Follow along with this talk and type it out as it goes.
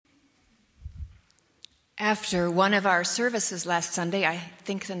After one of our services last Sunday, I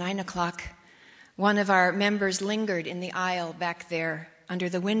think the 9 o'clock, one of our members lingered in the aisle back there under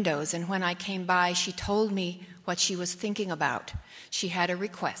the windows, and when I came by, she told me what she was thinking about. She had a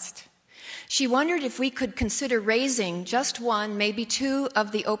request. She wondered if we could consider raising just one, maybe two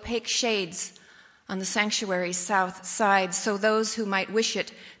of the opaque shades on the sanctuary's south side so those who might wish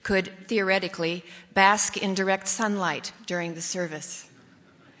it could, theoretically, bask in direct sunlight during the service.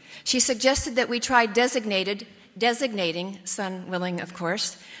 She suggested that we try designating, sun willing of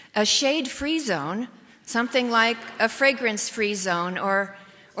course, a shade-free zone, something like a fragrance-free zone or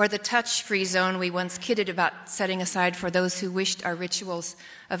the touch-free zone we once kidded about setting aside for those who wished our rituals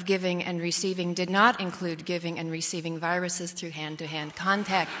of giving and receiving did not include giving and receiving viruses through hand-to-hand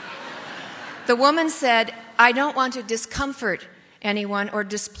contact. The woman said, "I don't want to discomfort anyone or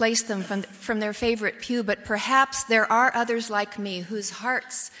displace them from their favorite pew, but perhaps there are others like me whose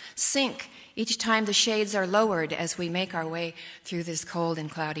hearts sink each time the shades are lowered as we make our way through this cold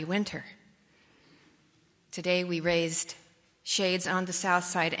and cloudy winter." Today we raised shades on the south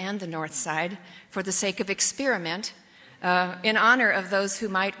side and the north side for the sake of experiment in honor of those who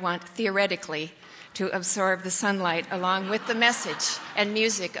might want, theoretically, to absorb the sunlight along with the message and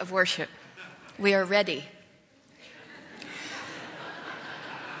music of worship. We are ready.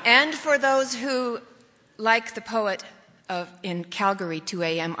 And for those who, like the poet in Calgary 2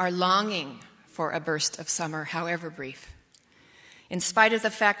 a.m., are longing for a burst of summer, however brief. In spite of the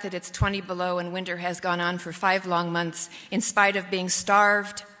fact that it's 20 below and winter has gone on for 5 long months, in spite of being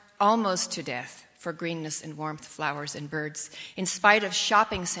starved almost to death for greenness and warmth, flowers and birds, in spite of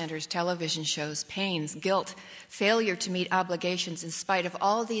shopping centers, television shows, pains, guilt, failure to meet obligations, in spite of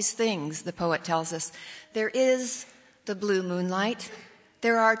all these things, the poet tells us, there is the blue moonlight.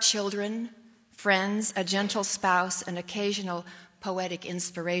 There are children, friends, a gentle spouse, and occasional poetic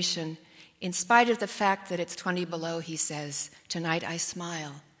inspiration. In spite of the fact that it's 20 below, he says, tonight I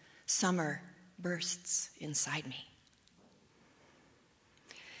smile. Summer bursts inside me.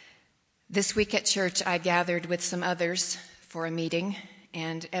 This week at church, I gathered with some others for a meeting,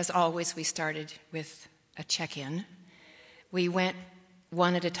 and as always, we started with a check-in. We went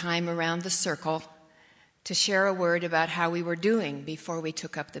one at a time around the circle to share a word about how we were doing before we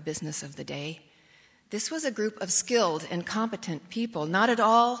took up the business of the day. This was a group of skilled and competent people, not at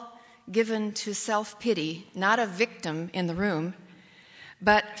all given to self-pity, not a victim in the room,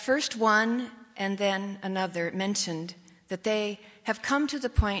 but first one and then another mentioned that they have come to the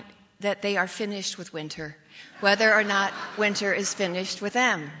point that they are finished with winter, whether or not winter is finished with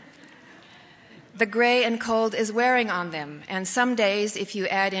them. The gray and cold is wearing on them, and some days, if you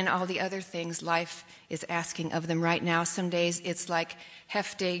add in all the other things life is asking of them right now, some days it's like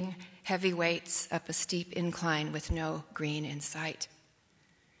hefting heavy weights up a steep incline with no green in sight.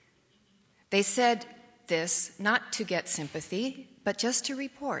 They said this not to get sympathy, but just to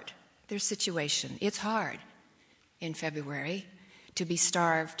report their situation. It's hard in February to be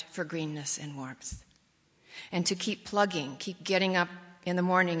starved for greenness and warmth, and to keep plugging, keep getting up in the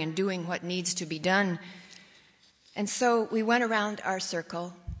morning and doing what needs to be done. And so we went around our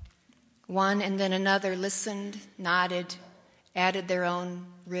circle. One and then another listened, nodded, added their own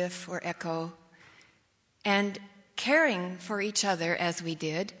riff or echo. And caring for each other as we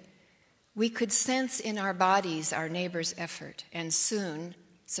did, we could sense in our bodies our neighbor's effort. And soon,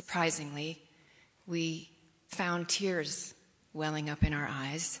 surprisingly, we found tears welling up in our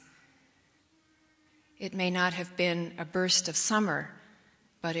eyes. It may not have been a burst of summer,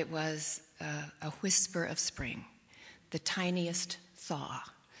 but it was a whisper of spring, the tiniest thaw,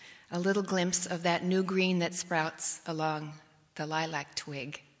 a little glimpse of that new green that sprouts along the lilac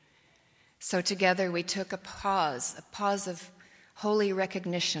twig. So together we took a pause of holy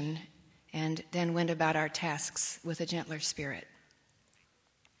recognition, and then went about our tasks with a gentler spirit.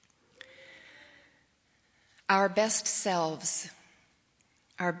 Our best selves,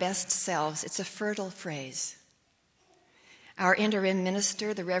 it's a fertile phrase. Our interim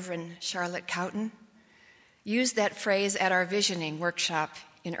minister, the Reverend Charlotte Cowton, used that phrase at our visioning workshop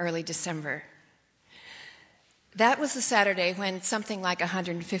in early December. That was the Saturday when something like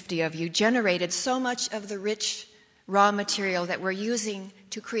 150 of you generated so much of the rich raw material that we're using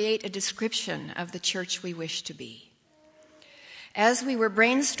to create a description of the church we wish to be. As we were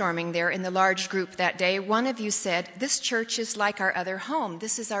brainstorming there in the large group that day, one of you said, "This church is like our other home.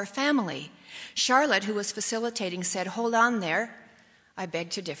 This is our family." Charlotte, who was facilitating, said, "Hold on there. I beg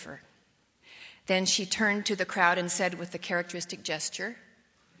to differ." Then she turned to the crowd and said with the characteristic gesture,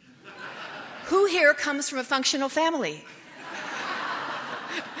 "Who here comes from a functional family?"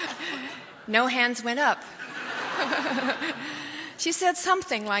 No hands went up. She said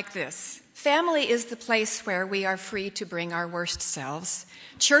something like this: family is the place where we are free to bring our worst selves.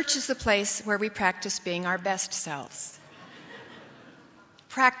 Church is the place where we practice being our best selves.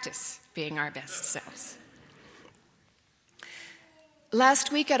 Practice being our best selves.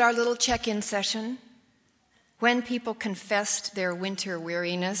 Last week at our little check-in session, when people confessed their winter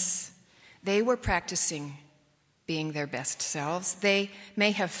weariness, they were practicing being their best selves. They may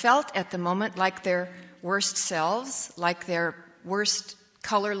have felt at the moment like their worst selves, like their worst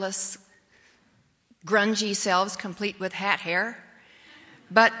colorless, grungy selves, complete with hat hair.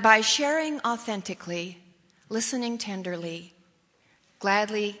 But by sharing authentically, listening tenderly,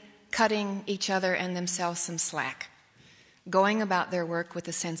 gladly cutting each other and themselves some slack, going about their work with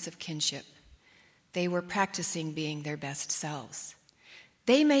a sense of kinship, they were practicing being their best selves.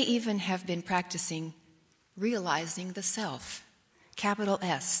 They may even have been practicing realizing the self, capital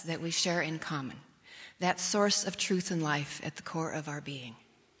S, that we share in common, that source of truth and life at the core of our being.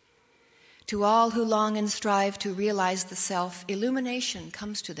 To all who long and strive to realize the self, illumination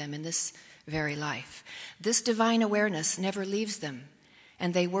comes to them in this very life. This divine awareness never leaves them,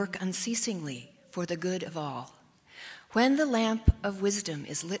 and they work unceasingly for the good of all. When the lamp of wisdom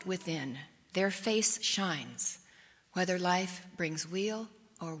is lit within, their face shines, whether life brings weal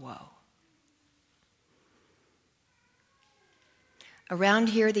or woe. Around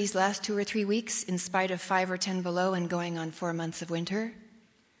here these last 2 or 3 weeks, in spite of 5 or 10 below and going on 4 months of winter,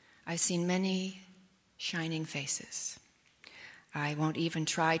 I've seen many shining faces. I won't even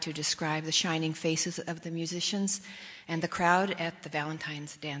try to describe the shining faces of the musicians and the crowd at the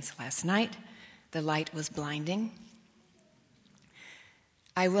Valentine's dance last night. The light was blinding.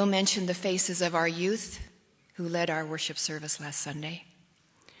 I will mention the faces of our youth who led our worship service last Sunday,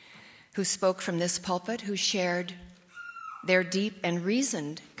 who spoke from this pulpit, who shared their deep and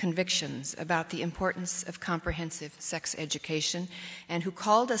reasoned convictions about the importance of comprehensive sex education, and who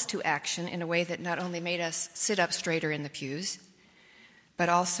called us to action in a way that not only made us sit up straighter in the pews, but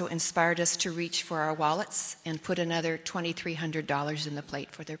also inspired us to reach for our wallets and put another $2,300 in the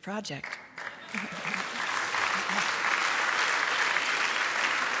plate for their project.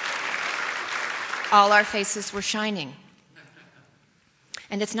 All our faces were shining.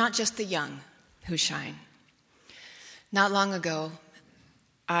 And it's not just the young who shine. Not long ago,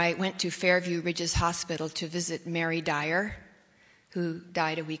 I went to Fairview Ridges Hospital to visit Mary Dyer, who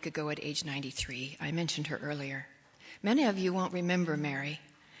died a week ago at age 93. I mentioned her earlier. Many of you won't remember Mary.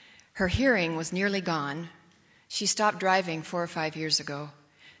 Her hearing was nearly gone. She stopped driving 4 or 5 years ago.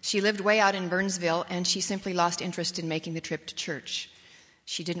 She lived way out in Burnsville, and she simply lost interest in making the trip to church.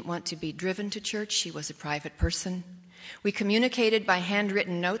 She didn't want to be driven to church. She was a private person. We communicated by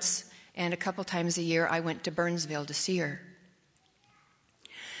handwritten notes, and a couple times a year I went to Burnsville to see her.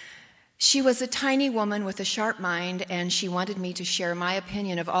 She was a tiny woman with a sharp mind, and she wanted me to share my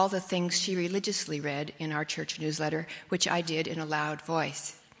opinion of all the things she religiously read in our church newsletter, which I did in a loud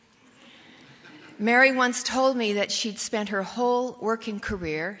voice. Mary once told me that she'd spent her whole working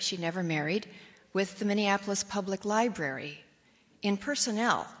career, she never married, with the Minneapolis Public Library. In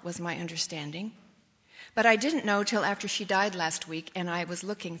personnel, was my understanding. But I didn't know till after she died last week, and I was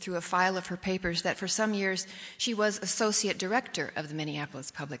looking through a file of her papers, that for some years she was associate director of the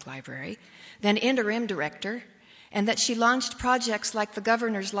Minneapolis Public Library, then interim director, and that she launched projects like the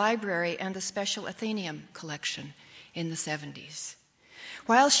Governor's Library and the Special Athenaeum Collection in the 70s.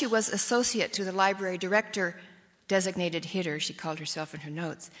 While she was associate to the library director, designated hitter, she called herself in her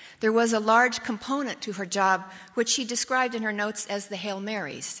notes, there was a large component to her job which she described in her notes as the Hail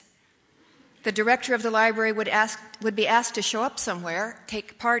Marys. The director of the library would be asked to show up somewhere,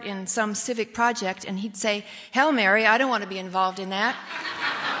 take part in some civic project, and he'd say, "Hail Mary, I don't want to be involved in that.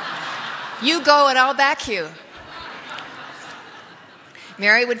 You go and I'll back you."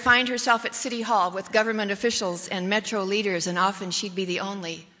 Mary would find herself at City Hall with government officials and metro leaders, and often she'd be the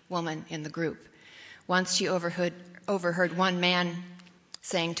only woman in the group. Once she overheard one man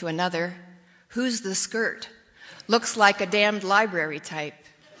saying to another, "Who's the skirt? Looks like a damned library type."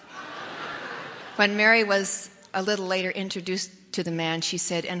 When Mary was a little later introduced to the man, she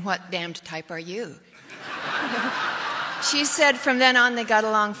said, "And what damned type are you?" She said from then on they got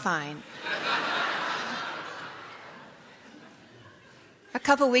along fine. A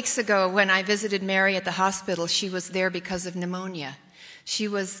couple weeks ago, when I visited Mary at the hospital, she was there because of pneumonia. She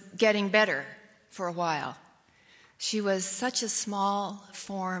was getting better for a while. She was such a small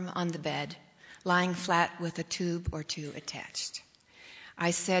form on the bed, lying flat with a tube or two attached. I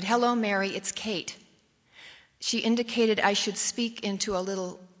said, "Hello, Mary, it's Kate." She indicated I should speak into a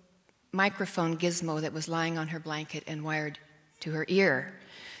little microphone gizmo that was lying on her blanket and wired to her ear.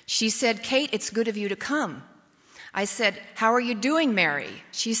 She said, "Kate, it's good of you to come. I said, "How are you doing, Mary?"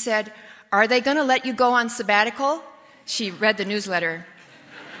 She said, "Are they going to let you go on sabbatical?" She read the newsletter,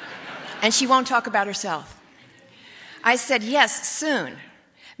 and she won't talk about herself. I said, "Yes, soon."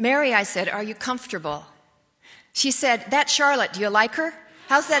 "Mary," I said, "are you comfortable?" She said, "That's Charlotte. Do you like her?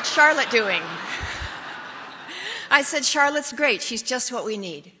 How's that Charlotte doing?" I said, "Charlotte's great. She's just what we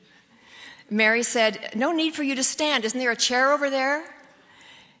need." Mary said, "No need for you to stand. Isn't there a chair over there?"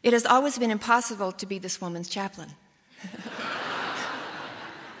 It has always been impossible to be this woman's chaplain.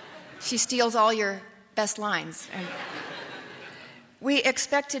 She steals all your best lines. And we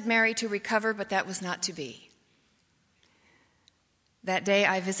expected Mary to recover, but that was not to be. That day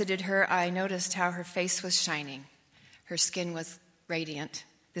I visited her, I noticed how her face was shining. Her skin was radiant.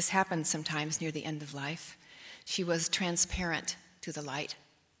 This happens sometimes near the end of life. She was transparent to the light.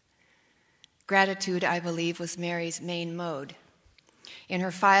 Gratitude, I believe, was Mary's main mode. In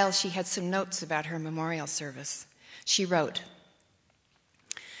her file, she had some notes about her memorial service. She wrote,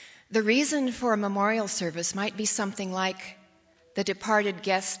 "The reason for a memorial service might be something like the departed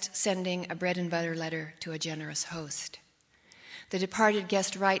guest sending a bread and butter letter to a generous host. The departed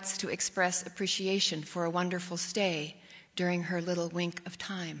guest writes to express appreciation for a wonderful stay during her little wink of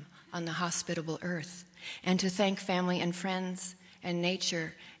time on the hospitable earth, and to thank family and friends and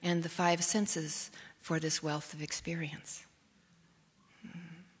nature and the five senses for this wealth of experience.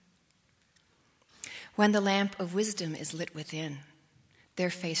 When the lamp of wisdom is lit within, their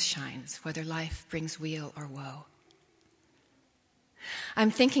face shines, whether life brings weal or woe."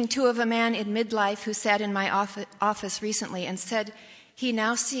 I'm thinking, too, of a man in midlife who sat in my office recently and said he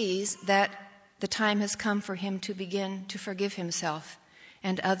now sees that the time has come for him to begin to forgive himself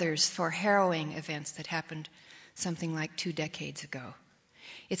and others for harrowing events that happened something like 2 decades ago.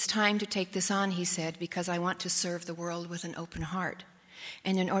 "It's time to take this on," he said, "because I want to serve the world with an open heart.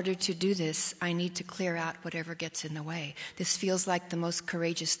 And in order to do this, I need to clear out whatever gets in the way. This feels like the most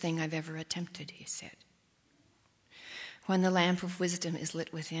courageous thing I've ever attempted," he said. When the lamp of wisdom is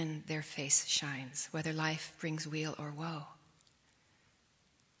lit within, their face shines, whether life brings weal or woe.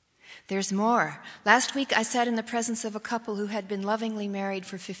 There's more. Last week I sat in the presence of a couple who had been lovingly married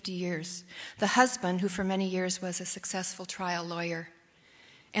for 50 years. The husband, who for many years was a successful trial lawyer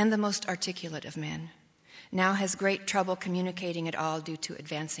and the most articulate of men, now has great trouble communicating at all due to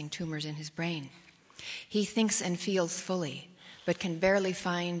advancing tumors in his brain. He thinks and feels fully, but can barely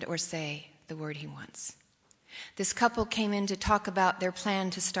find or say the word he wants. This couple came in to talk about their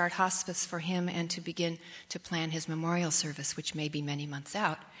plan to start hospice for him and to begin to plan his memorial service, which may be many months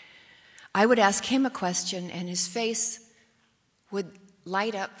out. I would ask him a question, and his face would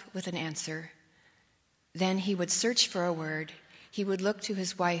light up with an answer. Then he would search for a word. He would look to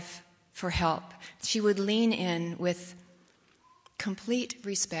his wife for help. She would lean in with complete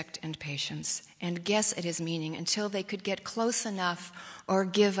respect and patience and guess at his meaning until they could get close enough or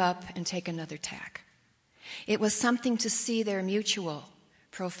give up and take another tack. It was something to see their mutual,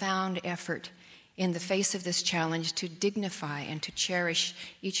 profound effort in the face of this challenge to dignify and to cherish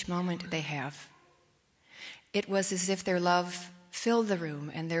each moment they have. It was as if their love filled the room,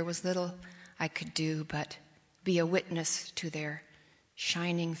 and there was little I could do but be a witness to their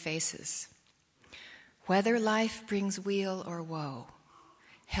shining faces. Whether life brings weal or woe,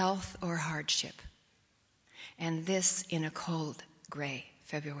 health or hardship, and this in a cold, gray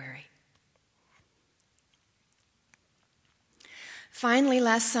February. Finally,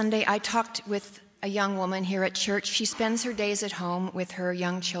 last Sunday, I talked with a young woman here at church. She spends her days at home with her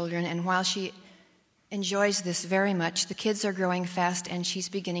young children, and while she enjoys this very much, the kids are growing fast, and she's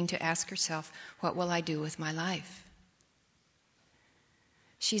beginning to ask herself, what will I do with my life?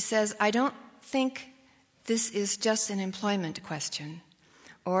 She says, I don't think this is just an employment question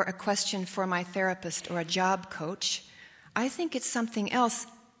or a question for my therapist or a job coach. I think it's something else.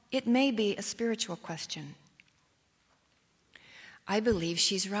 It may be a spiritual question. I believe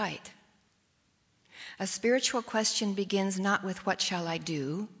she's right. A spiritual question begins not with what shall I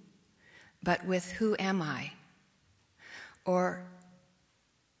do, but with who am I? Or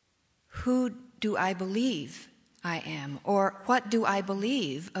who do I believe I am? Or what do I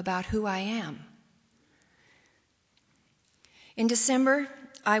believe about who I am? In December,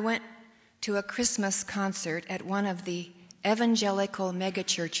 I went to a Christmas concert at one of the evangelical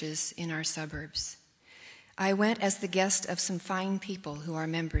megachurches in our suburbs. I went as the guest of some fine people who are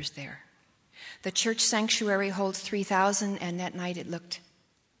members there. The church sanctuary holds 3,000, and that night it looked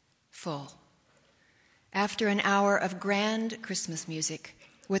full. After an hour of grand Christmas music,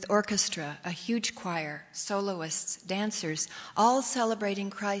 with orchestra, a huge choir, soloists, dancers, all celebrating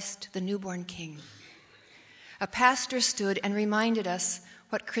Christ, the newborn King, a pastor stood and reminded us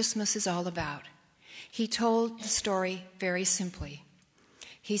what Christmas is all about. He told the story very simply.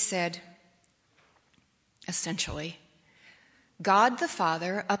 He said, essentially, God the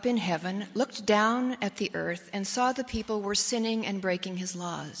Father up in heaven looked down at the earth and saw the people were sinning and breaking his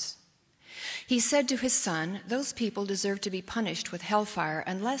laws. He said to his Son, those people deserve to be punished with hellfire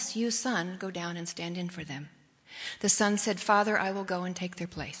unless you, Son, go down and stand in for them. The Son said, Father, I will go and take their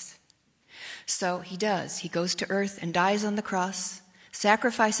place. So he does. He goes to earth and dies on the cross,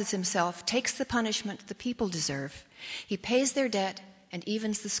 sacrifices himself, takes the punishment the people deserve. He pays their debt and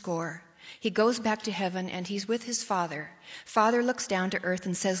evens the score. He goes back to heaven and he's with his Father. Father looks down to earth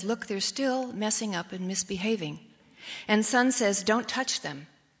and says, look, they're still messing up and misbehaving. And Son says, don't touch them.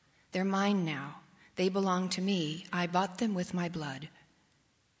 They're mine now. They belong to me. I bought them with my blood.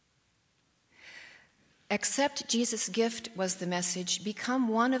 Accept Jesus' gift was the message. Become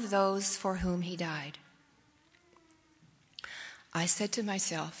one of those for whom he died. I said to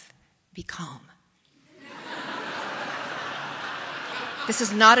myself, be calm. This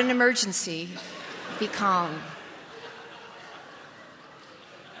is not an emergency. Be calm.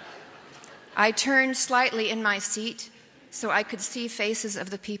 I turned slightly in my seat so I could see faces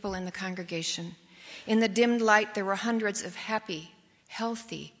of the people in the congregation. In the dimmed light, there were hundreds of happy,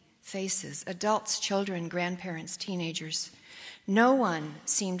 healthy faces, adults, children, grandparents, teenagers. No one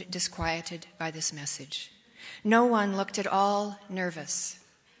seemed disquieted by this message. No one looked at all nervous.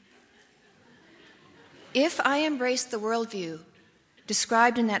 If I embraced the worldview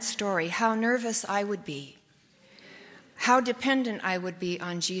described in that story, how nervous I would be, how dependent I would be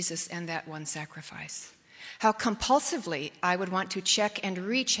on Jesus and that one sacrifice, how compulsively I would want to check and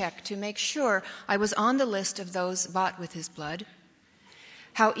recheck to make sure I was on the list of those bought with his blood,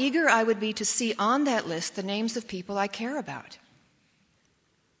 how eager I would be to see on that list the names of people I care about.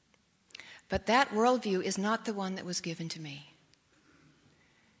 But that worldview is not the one that was given to me.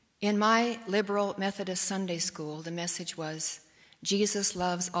 In my liberal Methodist Sunday school, the message was, Jesus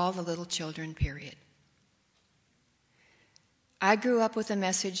loves all the little children, period. I grew up with a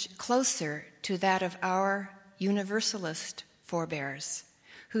message closer to that of our Universalist forebears,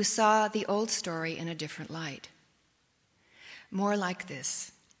 who saw the old story in a different light. More like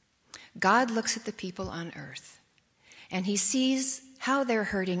this. God looks at the people on earth, and he sees how they're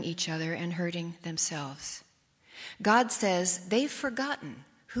hurting each other and hurting themselves. God says they've forgotten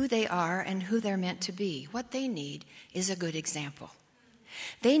who they are and who they're meant to be. What they need is a good example.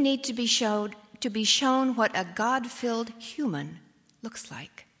 They need to be shown what a God-filled human looks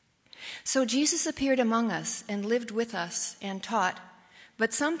like. So Jesus appeared among us and lived with us and taught,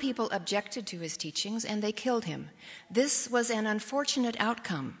 but some people objected to his teachings and they killed him. This was an unfortunate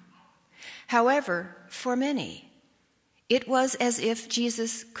outcome. However, for many, it was as if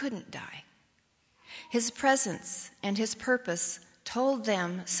Jesus couldn't die. His presence and his purpose told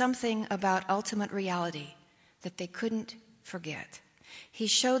them something about ultimate reality that they couldn't forget. He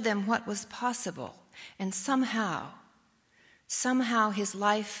showed them what was possible, and somehow his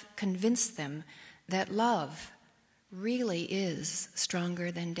life convinced them that love really is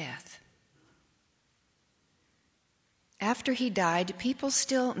stronger than death. After he died, people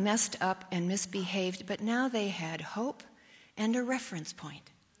still messed up and misbehaved, but now they had hope and a reference point.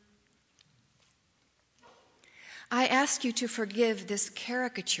 I ask you to forgive this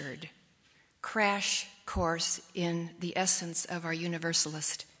caricatured crash course in the essence of our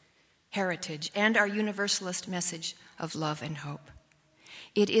Universalist heritage and our Universalist message of love and hope.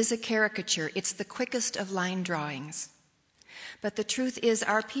 It is a caricature. It's the quickest of line drawings. But the truth is,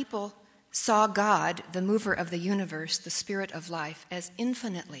 our people saw God, the mover of the universe, the spirit of life, as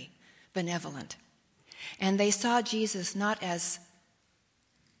infinitely benevolent. And they saw Jesus not as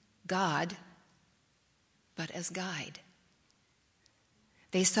God, but as guide.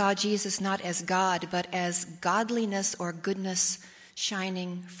 They saw Jesus not as God, but as godliness or goodness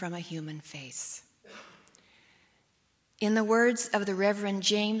shining from a human face. In the words of the Reverend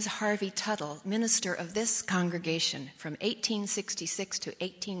James Harvey Tuttle, minister of this congregation from 1866 to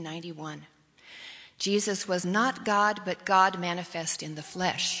 1891, Jesus was not God, but God manifest in the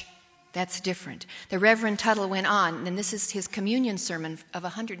flesh. That's different. The Reverend Tuttle went on, and this is his communion sermon of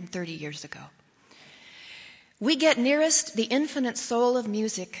 130 years ago. We get nearest the infinite soul of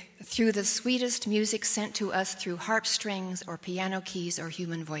music through the sweetest music sent to us through harp strings or piano keys or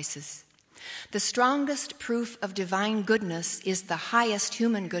human voices. The strongest proof of divine goodness is the highest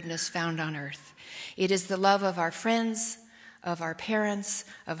human goodness found on earth. It is the love of our friends, of our parents,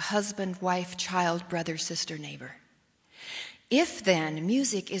 of husband, wife, child, brother, sister, neighbor. If then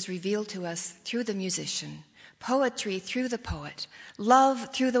music is revealed to us through the musician, poetry through the poet,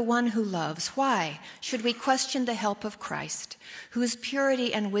 love through the one who loves. Why should we question the help of Christ, whose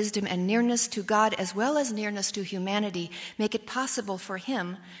purity and wisdom and nearness to God as well as nearness to humanity make it possible for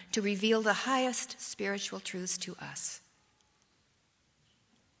him to reveal the highest spiritual truths to us?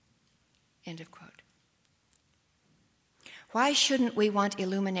 End of quote. Why shouldn't we want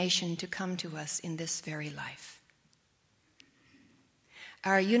illumination to come to us in this very life?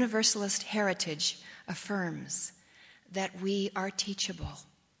 Our Universalist heritage affirms that we are teachable.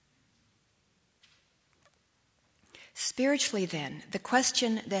 Spiritually, then, the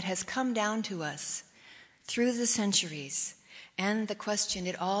question that has come down to us through the centuries, and the question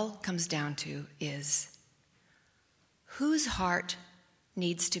it all comes down to, is whose heart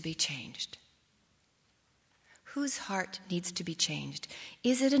needs to be changed? Whose heart needs to be changed?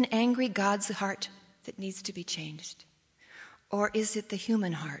 Is it an angry God's heart that needs to be changed? Or is it the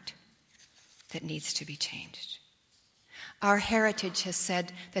human heart that needs to be changed? Our heritage has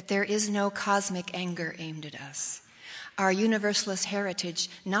said that there is no cosmic anger aimed at us. Our Universalist heritage,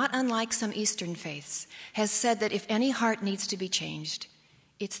 not unlike some Eastern faiths, has said that if any heart needs to be changed,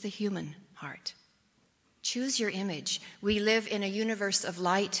 it's the human heart. Choose your image. We live in a universe of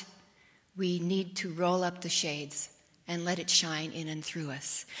light. We need to roll up the shades and let it shine in and through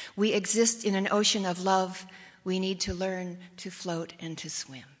us. We exist in an ocean of love. We need to learn to float and to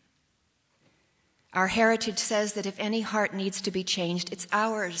swim. Our heritage says that if any heart needs to be changed, it's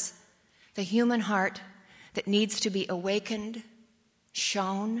ours, the human heart that needs to be awakened,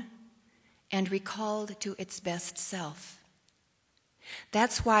 shown, and recalled to its best self.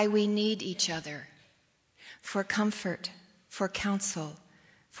 That's why we need each other, for comfort, for counsel,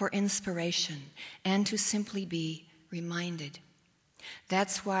 for inspiration, and to simply be reminded.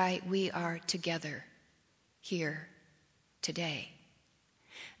 That's why we are together here today.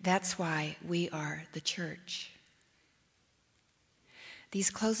 That's why we are the church.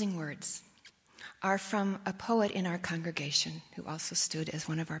 These closing words are from a poet in our congregation who also stood as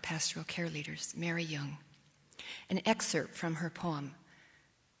one of our pastoral care leaders, Mary Young, an excerpt from her poem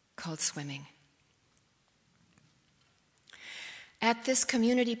called Swimming. At this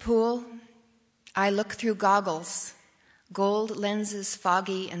community pool, I look through goggles, gold lenses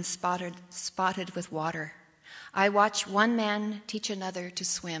foggy and spotted with water. I watch one man teach another to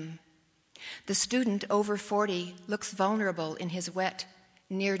swim. The student over 40 looks vulnerable in his wet,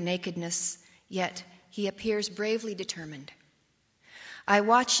 near nakedness, yet he appears bravely determined. I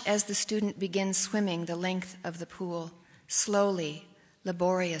watch as the student begins swimming the length of the pool, slowly,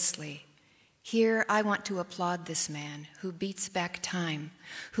 laboriously. Here I want to applaud this man who beats back time,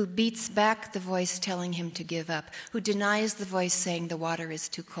 who beats back the voice telling him to give up, who denies the voice saying the water is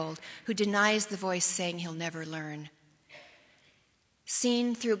too cold, who denies the voice saying he'll never learn.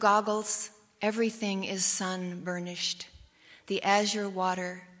 Seen through goggles, everything is sun-burnished. The azure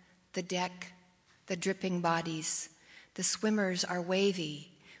water, the deck, the dripping bodies. The swimmers are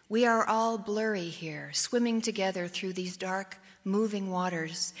wavy. We are all blurry here, swimming together through these dark, moving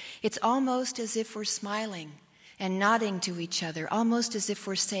waters. It's almost as if we're smiling and nodding to each other, almost as if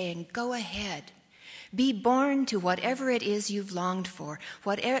we're saying, go ahead. Be born to whatever it is you've longed for,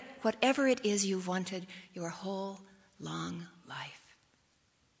 whatever it is you've wanted your whole long life.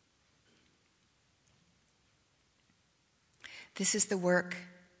 This is the work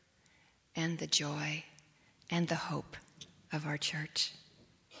and the joy and the hope of our church.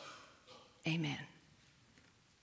 Amen.